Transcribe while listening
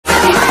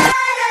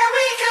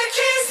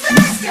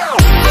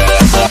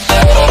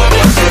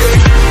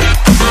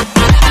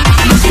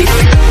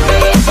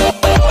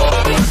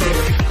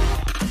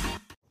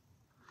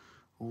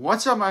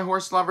What's up, my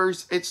horse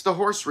lovers? It's the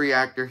Horse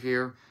Reactor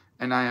here,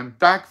 and I am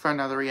back for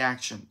another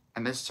reaction.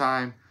 And this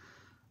time,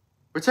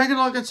 we're taking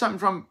a look at something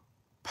from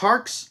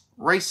Parx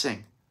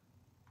Racing.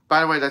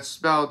 By the way, that's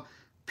spelled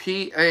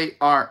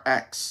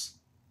P-A-R-X.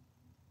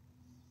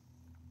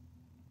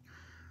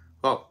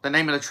 Well, the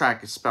name of the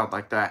track is spelled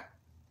like that.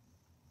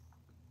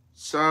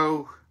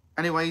 So,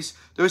 anyways,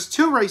 there was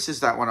 2 races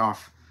that went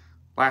off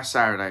last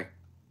Saturday.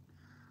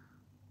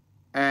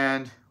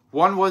 And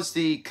one was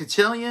the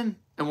Cotillion,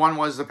 and one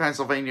was the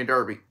Pennsylvania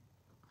Derby.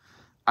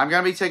 I'm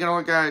going to be taking a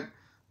look at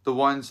the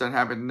ones that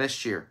happened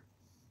this year,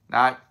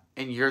 not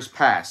in years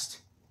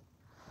past.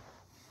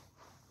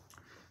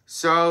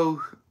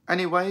 So,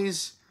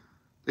 anyways,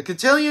 the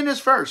Cotillion is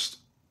first,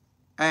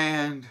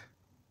 and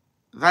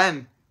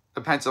then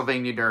the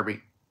Pennsylvania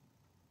Derby.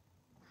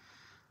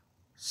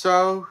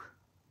 So,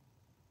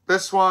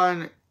 this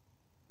one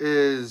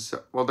is,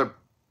 well, they're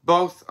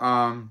both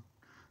 $1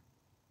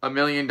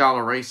 million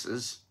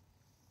races.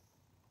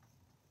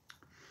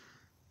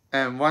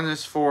 And one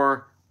is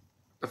for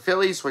the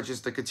fillies, which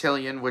is the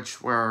Cotillion,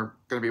 which we're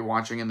going to be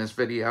watching in this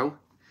video.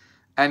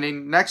 And the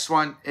next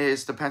one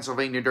is the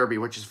Pennsylvania Derby,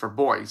 which is for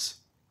boys.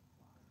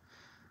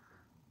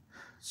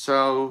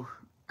 So,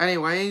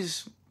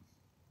 anyways,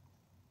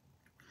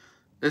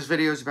 this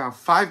video is about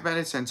 5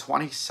 minutes and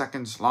 20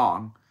 seconds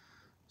long.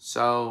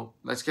 So,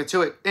 let's get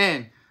to it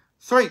in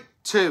 3,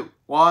 2,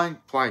 1,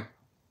 play.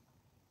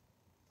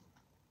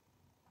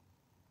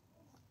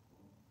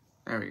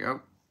 There we go.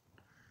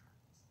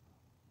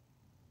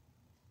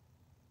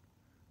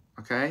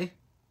 Okay.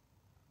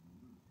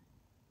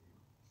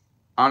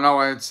 I don't know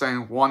why it's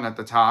saying 1 at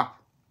the top.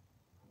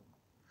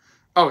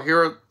 Oh,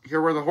 here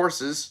were the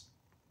horses.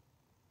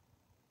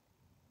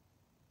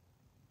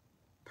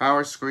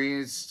 Power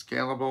Squeeze,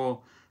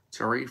 Scalable,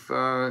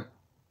 Tarifa.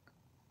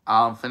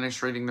 I'll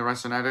finish reading the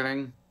rest in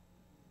editing.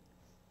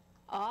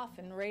 Off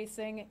and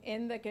racing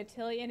in the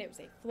Cotillion. It was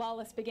a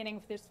flawless beginning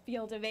for this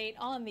field of 8.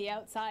 On the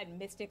outside,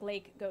 Mystic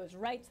Lake goes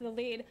right to the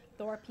lead.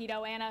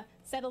 Torpedo Anna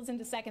settles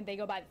into second. They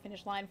go by the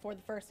finish line for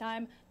the first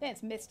time. Then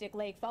it's Mystic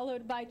Lake,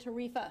 followed by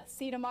Tarifa.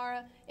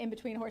 Sidamara, in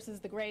between horses,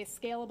 the gray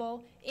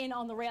Scalable. In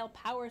on the rail,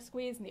 Power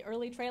Squeeze. In the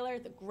early trailer,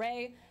 the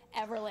gray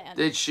Everland.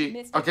 Did she?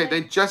 Mystic Okay,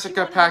 Lake, did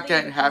Jessica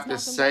Paquette have to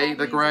say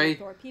the gray?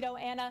 Torpedo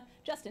Anna,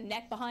 just a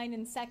neck behind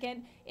in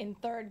second. In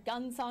third,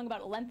 Gunsong,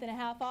 about a length and a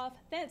half off.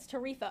 Then it's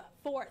Tarifa,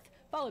 fourth.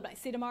 Followed by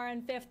Sidamara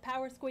in fifth,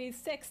 Power Squeeze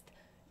sixth,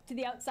 to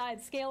the outside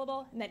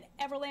Scalable, and then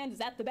Everland is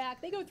at the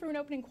back. They go through an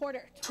opening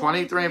quarter.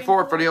 23 and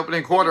 4 for the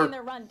opening quarter.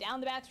 Their run down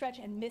the backstretch,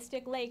 and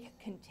Mystic Lake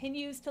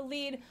continues to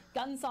lead.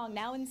 Gunsong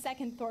now in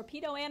second.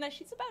 Torpedo Anna,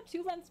 she's about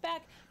 2 lengths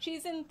back.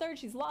 She's in third.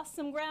 She's lost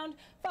some ground.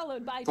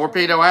 Followed by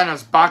Torpedo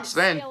Anna's boxed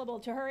in. Scalable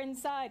to her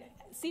inside.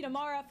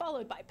 Sidamara,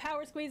 followed by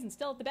Power Squeeze, and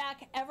still at the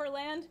back,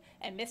 Everland,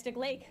 and Mystic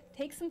Lake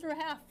takes them through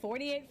half,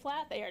 48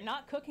 flat. They are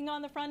not cooking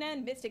on the front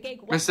end. Mystic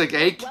Lake, well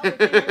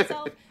within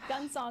herself.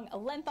 Gunsong a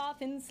length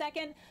off in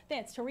second. Then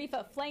it's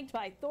Tarifa, flanked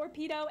by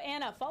Torpedo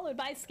Anna, followed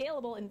by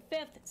Scalable in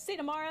fifth.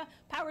 Sidamara,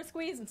 Power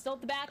Squeeze, and still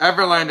at the back.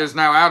 Everland is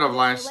now out of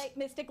last.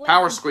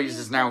 Power Squeeze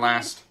is now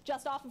last.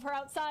 Just off of her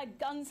outside,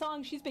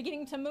 Gunsong, she's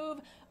beginning to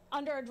move.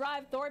 Under a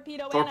drive,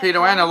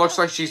 Torpedo Anna looks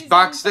like she's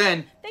boxed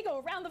in. They go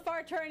around the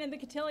far turn in the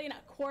Cotillion,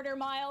 a quarter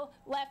mile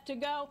left to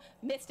go.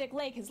 Mystic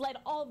Lake has led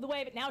all of the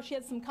way, but now she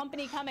has some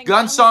company coming.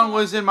 Gunsong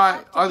was in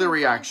my other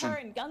reaction.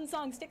 And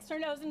Gunsong sticks her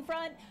nose in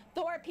front.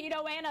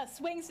 Torpedo Anna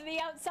swings to the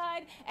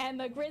outside, and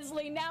the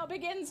Grizzly now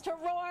begins to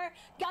roar.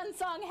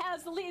 Gunsong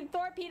has the lead.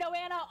 Torpedo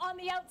Anna on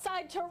the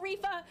outside.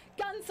 Tarifa,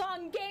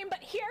 Gunsong game, but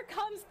here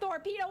comes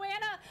Torpedo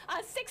Anna.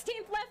 A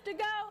 16th left to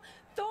go.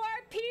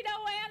 Torpedo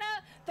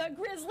Anna, the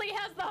Grizzly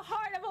has the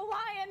heart of a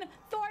lion.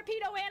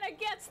 Torpedo Anna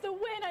gets the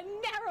win, a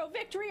narrow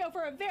victory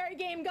over a very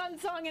game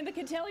Gunsong in the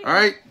Cotillion. All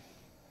right.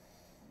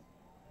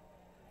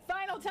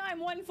 Final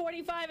time,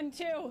 1:45 and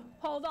 2.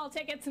 Hold all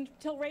tickets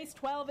until race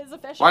 12 is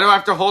official. Why do you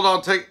have to hold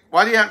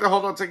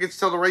all tickets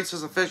till the race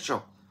is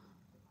official?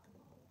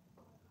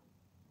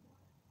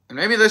 And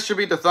maybe this should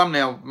be the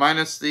thumbnail,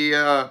 minus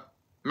the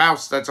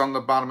mouse that's on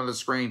the bottom of the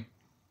screen.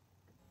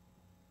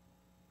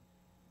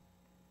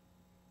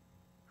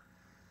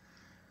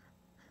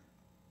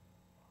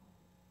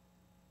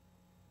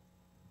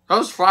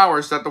 Those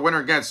flowers that the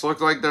winner gets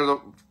look like they're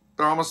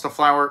almost the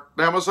flower.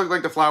 They almost look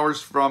like the flowers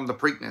from the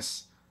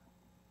Preakness.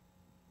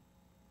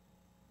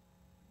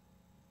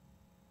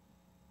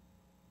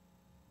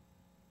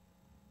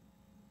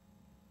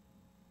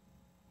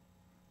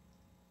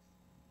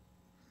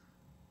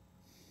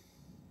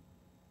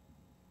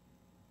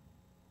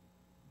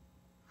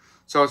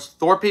 So it's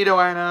Torpedo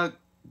Anna,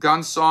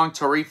 Gunsong,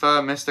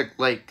 Tarifa, Mystic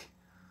Lake.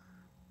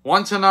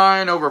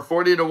 1-9, over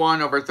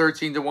 40-1, over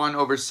 13-1,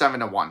 over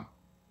 7-1.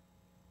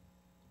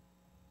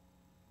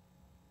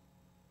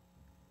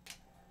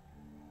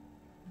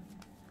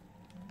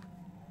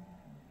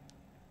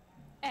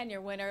 And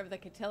your winner of the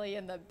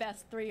Cotillion, the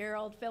best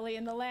 3-year-old filly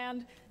in the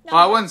land. Well,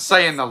 I wouldn't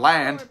say in the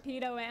land.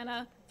 Torpedo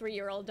Anna,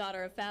 3-year-old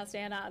daughter of Fast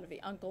Anna out of the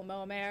Uncle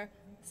Mo mare.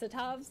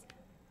 Satavs.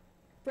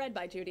 Bred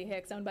by Judy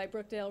Hicks, owned by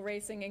Brookdale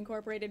Racing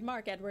Incorporated,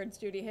 Mark Edwards,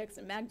 Judy Hicks,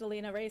 and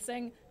Magdalena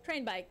Racing.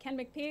 Trained by Ken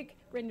McPeak,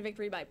 ridden to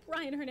victory by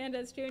Brian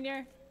Hernandez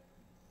Jr.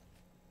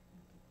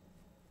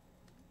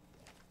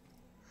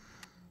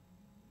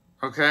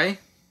 Okay.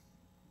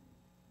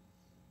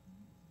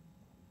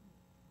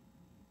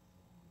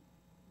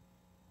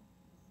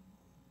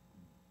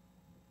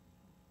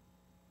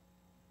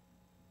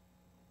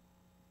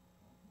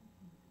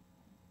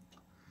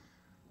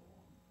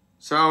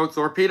 So,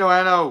 Torpedo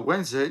Anna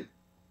wins it.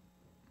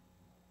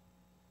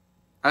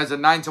 As a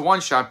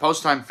 9-1 shot.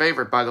 Post-time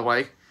favorite, by the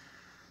way.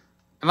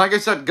 And like I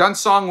said,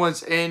 Gunsong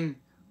was in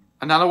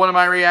another one of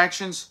my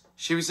reactions.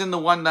 She was in the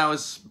one that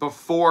was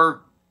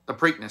before the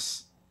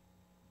Preakness.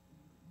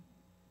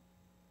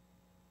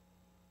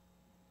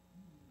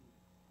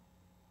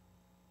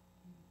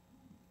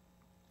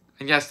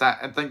 And yes,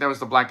 I think that was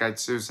the Black-Eyed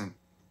Susan.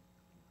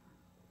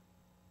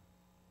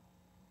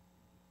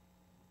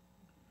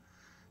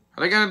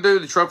 Are they going to do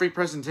the trophy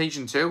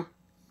presentation too?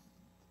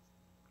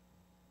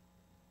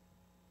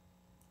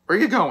 Where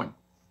are you going?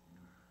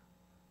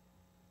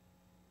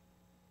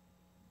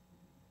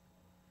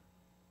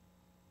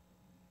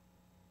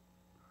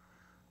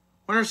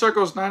 Winner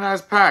circle's 9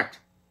 eyes packed.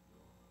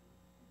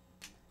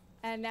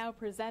 And now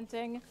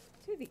presenting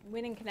to the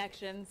winning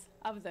connections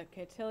of the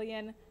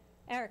Cotillion,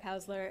 Eric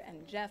Hausler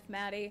and Jeff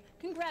Maddie.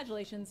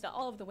 Congratulations to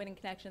all of the winning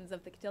connections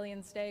of the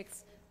Cotillion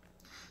Stakes.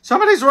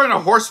 Somebody's wearing a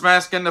horse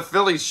mask in the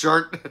Phillies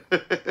shirt.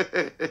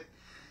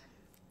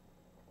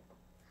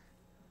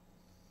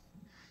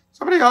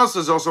 Somebody else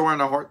is also wearing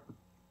a horse.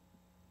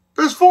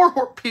 There's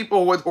 4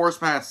 people with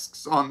horse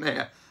masks on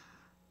there.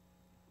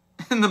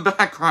 In the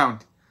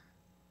background.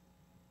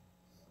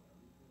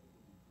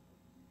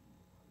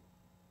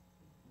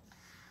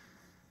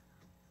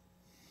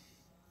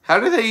 How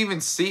do they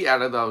even see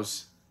out of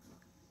those?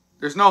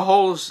 There's no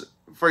holes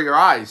for your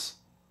eyes.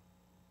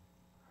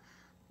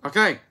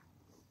 Okay.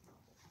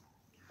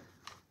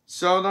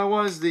 So that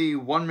was the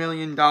 $1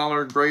 million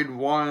Grade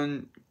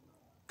 1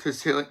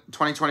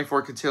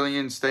 2024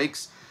 Cotillion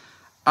Stakes.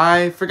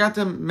 I forgot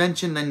to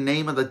mention the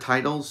name of the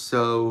title,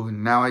 so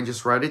now I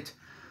just read it.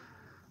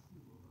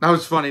 That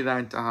was funny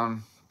that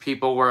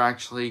people were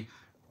actually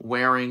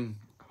wearing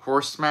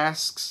horse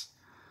masks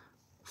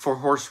for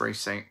horse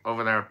racing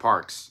over there at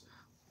Parks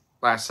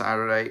last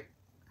Saturday.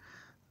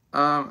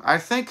 I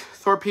think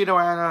Torpedo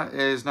Anna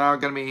is now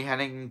going to be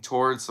heading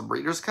towards the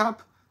Breeders'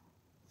 Cup.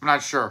 I'm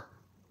not sure.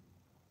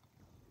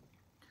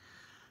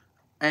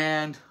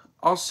 And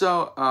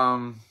also,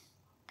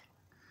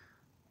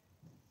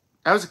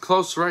 that was a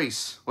close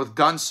race with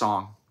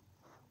Gunsong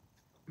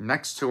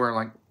next to her,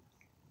 like,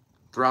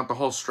 throughout the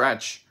whole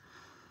stretch.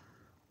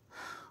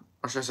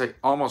 Or should I say,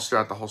 almost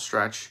throughout the whole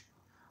stretch.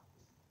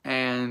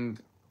 And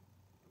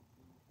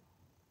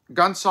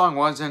Gunsong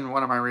was in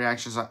one of my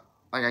reactions, like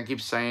I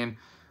keep saying.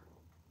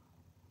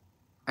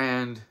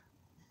 And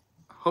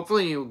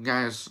hopefully you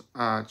guys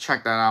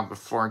check that out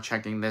before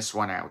checking this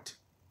one out.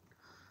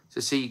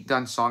 To see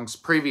Gunsong's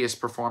previous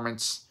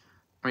performance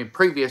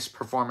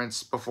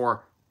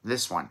before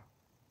this one.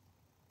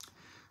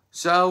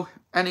 So,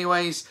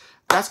 anyways,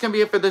 that's going to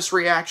be it for this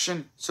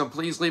reaction. So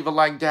please leave a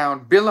like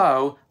down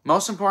below.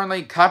 Most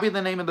importantly, copy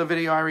the name of the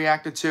video I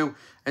reacted to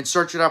and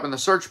search it up in the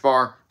search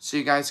bar so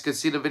you guys can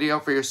see the video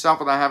for yourself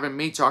without having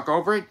me talk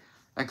over it.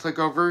 And click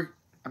over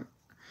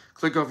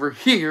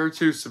here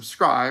to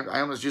subscribe. I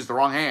almost used the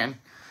wrong hand.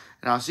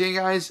 And I'll see you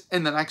guys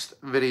in the next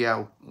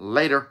video.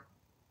 Later.